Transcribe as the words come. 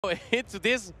into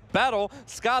this battle,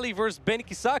 Scali versus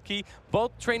Benikisaki.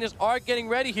 Both trainers are getting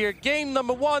ready here. Game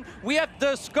number one, we have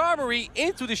the Skarmory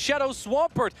into the Shadow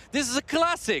Swampert. This is a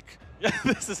classic. Yeah,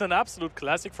 this is an absolute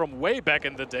classic from way back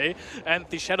in the day, and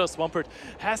the Shadow Swampert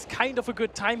has kind of a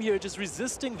good time here. It is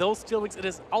resisting those Steel Wings, it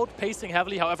is outpacing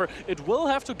heavily. However, it will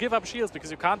have to give up shields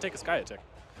because you can't take a Sky Attack.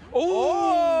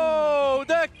 Oh,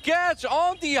 the catch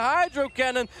on the Hydro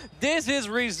Cannon. This is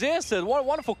resisted. What a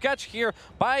wonderful catch here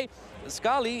by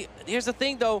Scali. Here's the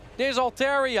thing though, there's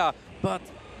Altaria, but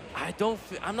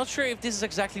I'm not sure if this is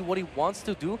exactly what he wants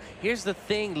to do. Here's the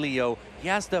thing, Leo. He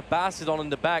has the Bastiodon in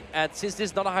the back, and since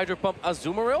this is not a Hydro Pump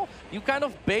Azumarill, you kind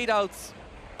of bait out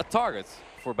a target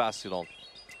for Bastiodon.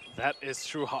 That is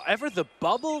true. However, the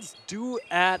bubbles do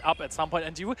add up at some point,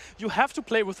 and you have to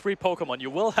play with 3 Pokemon. You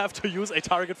will have to use a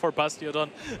target for Bastiodon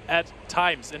at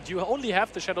times, and you only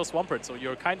have the Shadow Swampert, so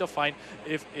you're kind of fine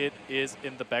if it is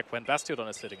in the back when Bastiodon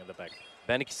is sitting in the back.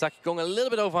 Benikisaki going a little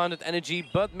bit over 100 energy,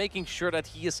 but making sure that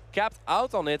he is capped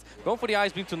out on it. Going for the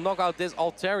Ice Beam to knock out this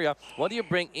Altaria. What do you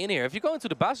bring in here? If you go into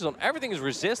the Bastiodon, everything is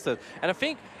resisted, and I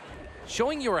think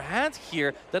showing your hand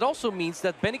here, that also means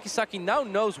that Benikisaki now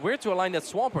knows where to align that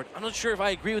Swampert. I'm not sure if I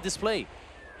agree with this play.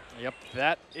 Yep,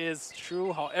 that is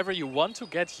true. However, you want to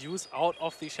get use out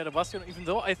of the Shadow Bastion, even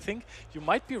though I think you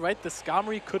might be right, the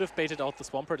Skarmory could have baited out the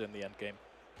Swampert in the end game.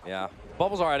 Yeah,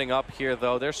 bubbles are adding up here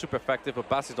though. They're super effective, but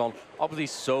Bastiodon obviously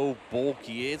so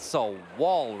bulky. It's a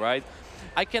wall, right?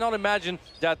 I cannot imagine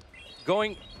that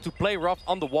going to play rough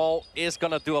on the wall is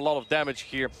gonna do a lot of damage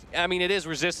here. I mean, it is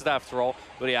resisted after all,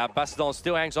 but yeah, Bastiodon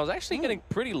still hangs on. It's actually getting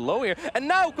pretty low here. And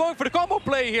now going for the combo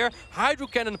play here. Hydro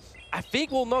Cannon, I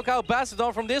think will knock out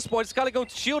Bastiodon from this point. Scali going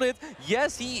to shield it.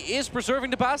 Yes, he is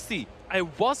preserving the Basti. I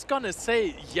was gonna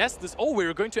say, yes,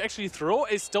 we're going to actually throw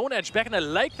a Stone Edge back, and I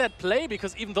like that play,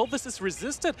 because even though this is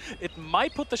resisted, it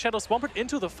might put the Shadow Swampert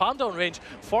into the farm down range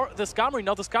for the Skarmory.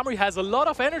 Now the Skarmory has a lot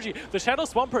of energy. The Shadow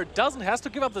Swampert has to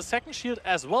give up the second shield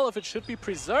as well if it should be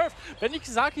preserved.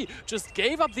 Benikisaki just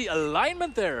gave up the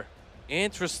alignment there.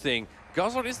 Interesting.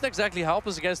 Guzzlord isn't exactly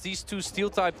helpless against these two Steel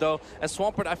type though, and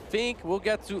Swampert I think will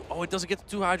get to, oh, it doesn't get to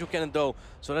 2 Hydro Cannon though.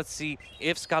 So let's see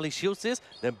if Scali shields this,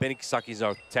 then Benikisaki is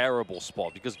a terrible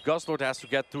spot because Guzzlord has to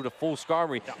get through the full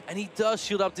Skarmory, and he does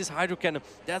shield up this Hydro Cannon.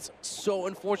 That's so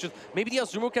unfortunate. Maybe the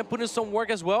Azumarill can put in some work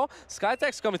as well. Sky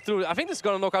Attack's coming through. I think this is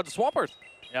gonna knock out the Swampert.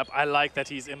 Yep, I like that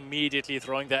he's immediately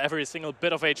throwing there. Every single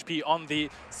bit of HP on the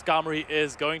Skarmory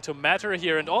is going to matter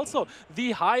here, and also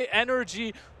the high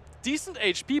energy decent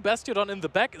HP Bastiodon in the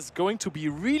back is going to be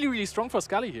really, really strong for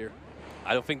Scali here.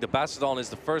 I don't think the Bastiodon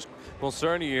is the first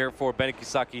concern here for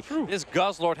Benikisaki. True. This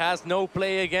Guzzlord has no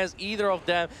play against either of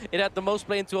them. It had the most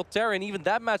play into Altaria, and even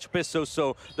that matchup is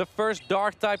so-so. The first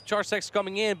Dark-type Charge Attack's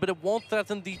coming in, but it won't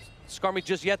threaten the Skarmory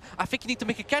just yet. I think you need to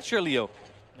make a catch here, Leo.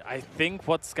 I think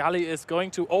what Scali is going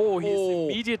to... Oh, he's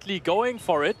immediately going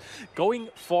for it. Going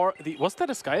for the... Was that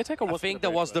a Sky Attack or was I think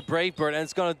that was the Brave Bird, and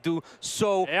it's going to do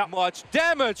so much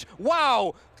damage.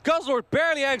 Wow! Guzzlord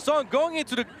barely hangs on, going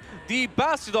into the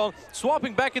Bastiodon,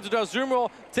 swapping back into the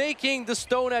Azumarill, taking the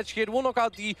Stone Edge here. It will knock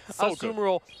out the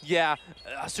Azumarill. Yeah,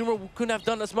 Azumarill couldn't have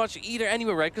done as much either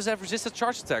anyway, right? Because they have resisted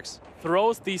charge attacks.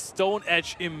 Throws the Stone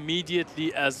Edge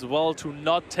immediately as well to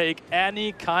not take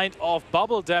any kind of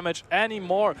bubble damage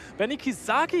anymore.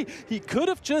 Benikisaki, he could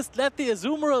have just let the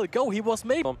Azumarill go. He was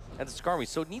maybe... And the Skarmory,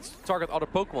 so it needs to target other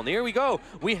Pokemon. Here we go.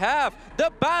 We have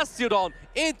the Bastiodon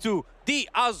into the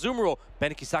Azumarill.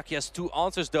 Benikisaki has 2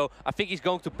 answers though. I think he's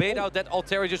going to bait out that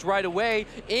Altaria just right away.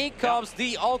 In comes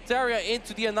the Altaria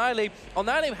into the Annihilate.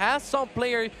 Annihilate has some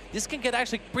player. This can get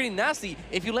actually pretty nasty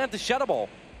if you land the Shadow Ball.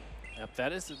 Yep,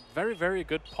 that is a very, very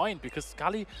good point, because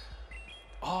Scali...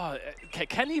 Oh,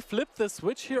 can he flip the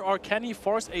switch here, or can he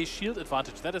force a shield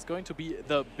advantage? That is going to be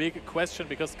the big question,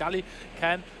 because Scali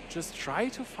can just try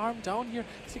to farm down here.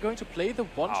 Is he going to play the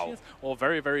one shield? Oh,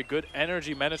 very, very good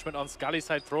energy management on Scali's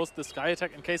side. Throws the Sky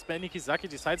Attack in case Benikisaki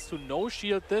decides to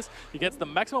no-shield this. He gets the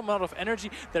maximum amount of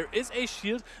energy. There is a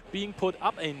shield being put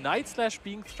up, a Night Slash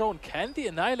being thrown. Can the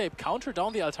Annihilate counter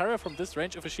down the Altaria from this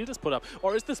range if a shield is put up?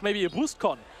 Or is this maybe a boost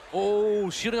con? Oh,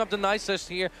 shielding up the Night Slash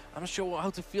here. I'm not sure how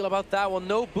to feel about that one.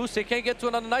 No boost. They can't get to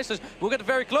another Night Slash. We'll get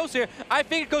very close here. I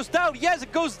think it goes down. Yes,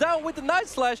 it goes down with the Night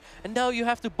Slash. And now you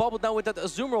have to bubble down with that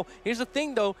Azumarill. Here's the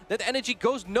thing, though. That energy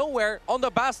goes nowhere on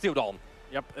the Bastiodon.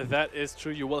 Yep, that is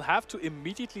true. You will have to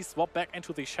immediately swap back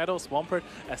into the Shadow Swampert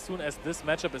as soon as this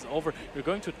matchup is over. You're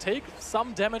going to take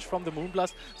some damage from the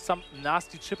Moonblast, some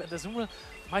nasty chip, and the Azumarill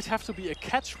might have to be a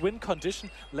catch-win condition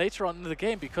later on in the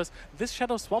game, because this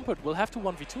Shadow Swampert will have to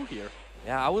 1v2 here.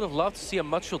 Yeah, I would have loved to see a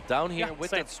mud shield down here Yeah, with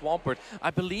same. that Swampert.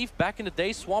 I believe back in the day,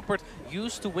 Swampert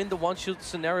used to win the one shield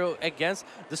scenario against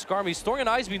the Skarmory. Storing an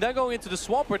Ice Beam, then going into the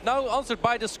Swampert, now answered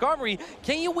by the Skarmory.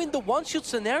 Can you win the one shield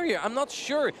scenario? I'm not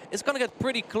sure. It's gonna get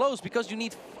pretty close because you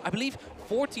need, I believe,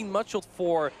 14 mud shield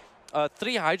for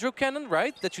 3 Hydro Cannon,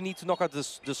 right? That you need to knock out the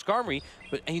Skarmory,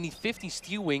 and you need 15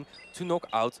 Steel Wing to knock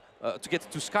out, to get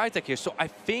to Skytech here. So I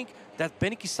think that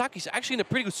Benikisaki is actually in a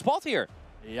pretty good spot here.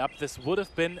 Yep, this would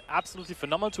have been absolutely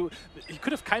phenomenal. He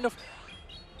could have kind of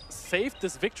saved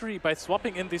this victory by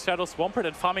swapping in the Shadow Swampert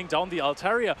and farming down the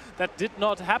Altaria. That did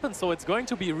not happen, so it's going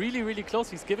to be really, really close.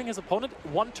 He's giving his opponent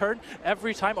 1 turn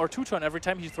every time, or 2 turn every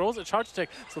time he throws a charge attack.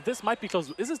 So this might be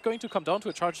close. Is this going to come down to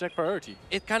a charge attack priority?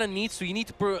 It kind of needs to. You need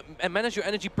to manage your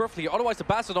energy perfectly. Otherwise, the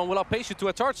Bastardon will outpace you to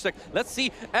a charge attack. Let's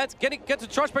see. And get the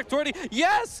charge back priority.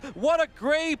 Yes! What a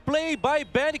great play by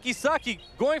Benikisaki.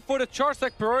 Going for the charge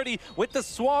attack priority with the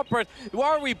Swampert.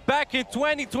 Are we back in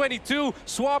 2022?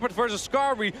 Swampert versus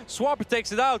Skarmory. Swampert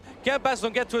takes it out. Can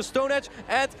Bastardon get to a Stone Edge?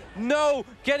 And no!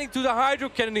 Getting to the Hydro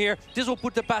Cannon here. This will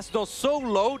put the Bastardon so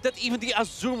low that even the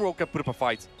Azumarill can put up a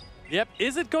fight. Yep,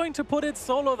 is it going to put it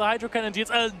solo? The Hydro Cannon deals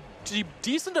a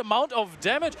decent amount of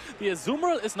damage. The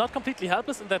Azumarill is not completely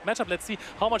helpless in that matchup. Let's see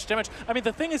how much damage. I mean,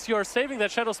 the thing is, you're saving that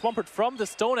Shadow Swampert from the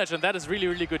Stone Edge, and that is really,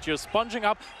 really good. You're sponging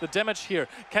up the damage here.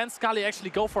 Can Scali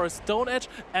actually go for a Stone Edge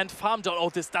and farm down?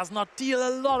 Oh, this does not deal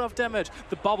a lot of damage.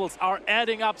 The bubbles are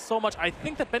adding up so much. I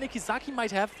think that Benikisaki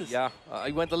might have this. Yeah,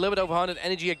 he went a little bit over 100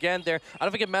 energy again there. I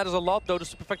don't think it matters a lot, though. The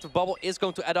super effective bubble is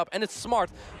going to add up, and it's smart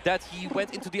that he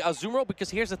went into the Azumarill, because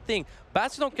here's the thing.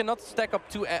 Bastardon cannot stack up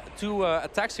two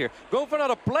attacks here. Going for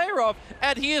another play rough,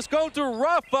 and he is going to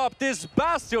rough up this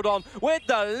Bastardon with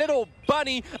the little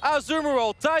bunny.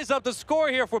 Azumarill ties up the score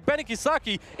here for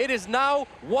Benikisaki. It is now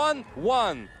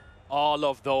 1-1. All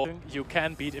of those you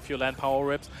can beat if you land Power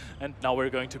Rips. And now we're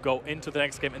going to go into the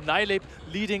next game. Annihilate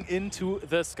leading into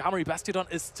the Skarmory. Bastardon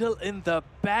is still in the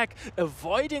back,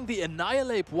 avoiding the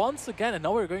Annihilate once again. And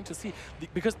now we're going to see,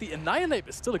 because the Annihilate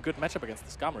is still a good matchup against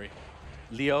the Skarmory.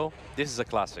 Leo, this is a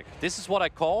classic. This is what I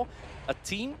call a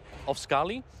team of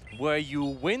Scali, where you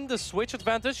win the switch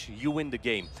advantage, you win the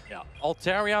game. Yeah.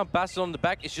 Altaria, Bastardon in the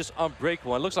back is just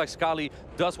unbreakable. It looks like Scali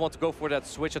does want to go for that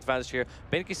switch advantage here.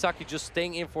 Benikisaki just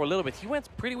staying in for a little bit. He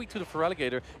went pretty weak to the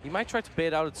Feraligatr. He might try to bait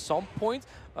it out at some point.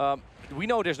 We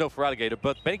know there's no Feraligatr,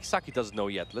 but Benikisaki doesn't know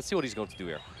yet. Let's see what he's going to do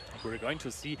here. We're going to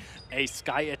see a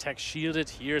Sky Attack shielded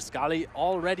here. Scali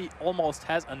already almost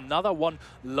has another one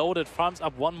loaded. Farms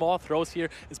up 1 more, throws here.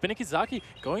 Is Benikisaki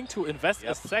going to invest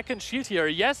a second shield here?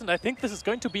 Yes, and I think this is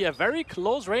going to be a very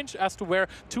close range as to where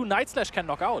 2 Night Slash can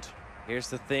knock out. Here's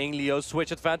the thing, Leo,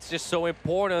 switch advantage is so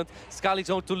important. Scali's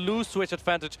going to lose switch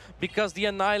advantage because the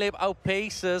Annihilate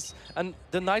outpaces, and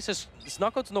the Night Slash is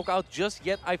not going to knock out just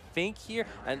yet, I think, here.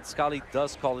 And Scali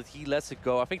does call it. He lets it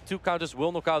go. I think 2 counters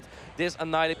will knock out this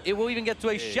Annihilate. It will even get to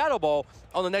a Shadow Ball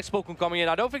on the next Pokemon coming in.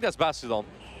 I don't think that's Bastardon.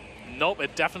 Nope,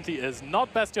 it definitely is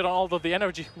not Bastion, although the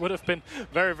energy would have been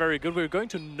very, very good. We're going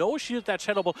to no-shield that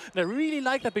Shadow Ball, and I really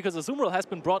like that because Azumarill has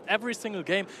been brought every single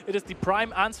game. It is the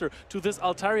prime answer to this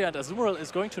Altaria, and Azumarill is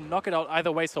going to knock it out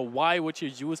either way, so why would you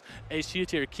use a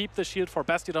shield here? Keep the shield for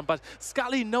Bastion, but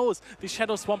Scali knows the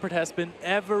Shadow Swampert has been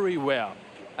everywhere.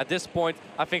 At this point,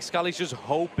 I think Scali's just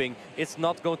hoping it's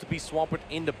not going to be Swampert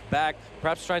in the back.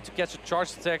 Perhaps trying to catch a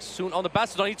charge attack soon on the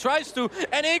Bastardon. He tries to,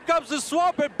 and here comes the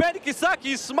Swampert.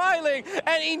 Benikisaki is smiling,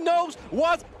 and he knows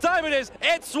what time it is.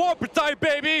 It's Swampert time,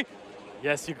 baby!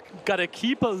 Yes, you gotta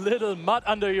keep a little mud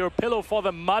under your pillow for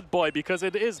the Mud Boy, because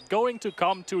it is going to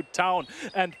come to town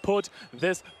and put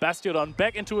this Bastardon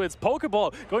back into its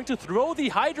Pokeball. Going to throw the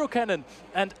Hydro Cannon,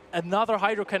 and another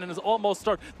Hydro Cannon is almost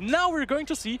started. Now we're going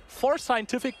to see, for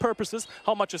scientific purposes,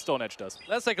 how much a Stone Edge does.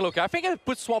 Let's take a look. I think I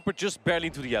put Swampert just barely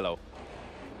into the yellow.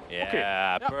 Yeah, okay.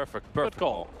 Yeah, perfect good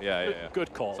call. Yeah.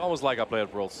 Good call. It's almost like I play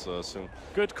at Worlds soon.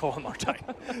 Good call, Martin.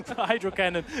 The Hydro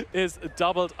Cannon is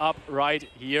doubled up right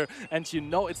here. And you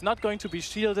know it's not going to be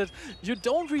shielded. You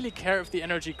don't really care if the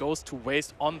energy goes to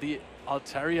waste on the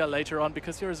Altaria later on,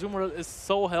 because your Azumarill is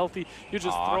so healthy. You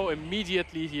just throw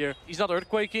immediately here. He's not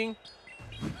earthquaking.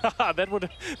 that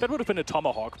would have been a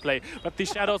Tomahawk play, but the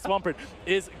Shadow Swampert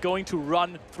is going to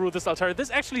run through this Altaria.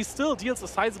 This actually still deals a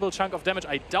sizable chunk of damage.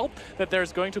 I doubt that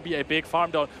there's going to be a big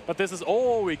farm down, but this is,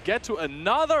 oh, we get to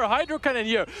another Hydro Cannon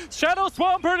here. Shadow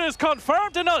Swampert is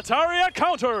confirmed in Altaria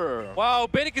counter. Wow,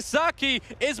 Benikisaki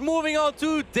is moving on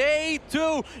to day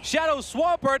 2. Shadow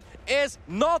Swampert is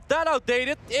not that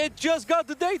outdated. It just got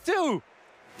to day 2.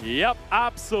 Yep,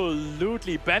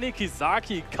 absolutely.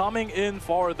 Benikisaki coming in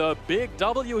for the big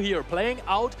W here, playing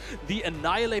out the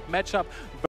Annihilate matchup.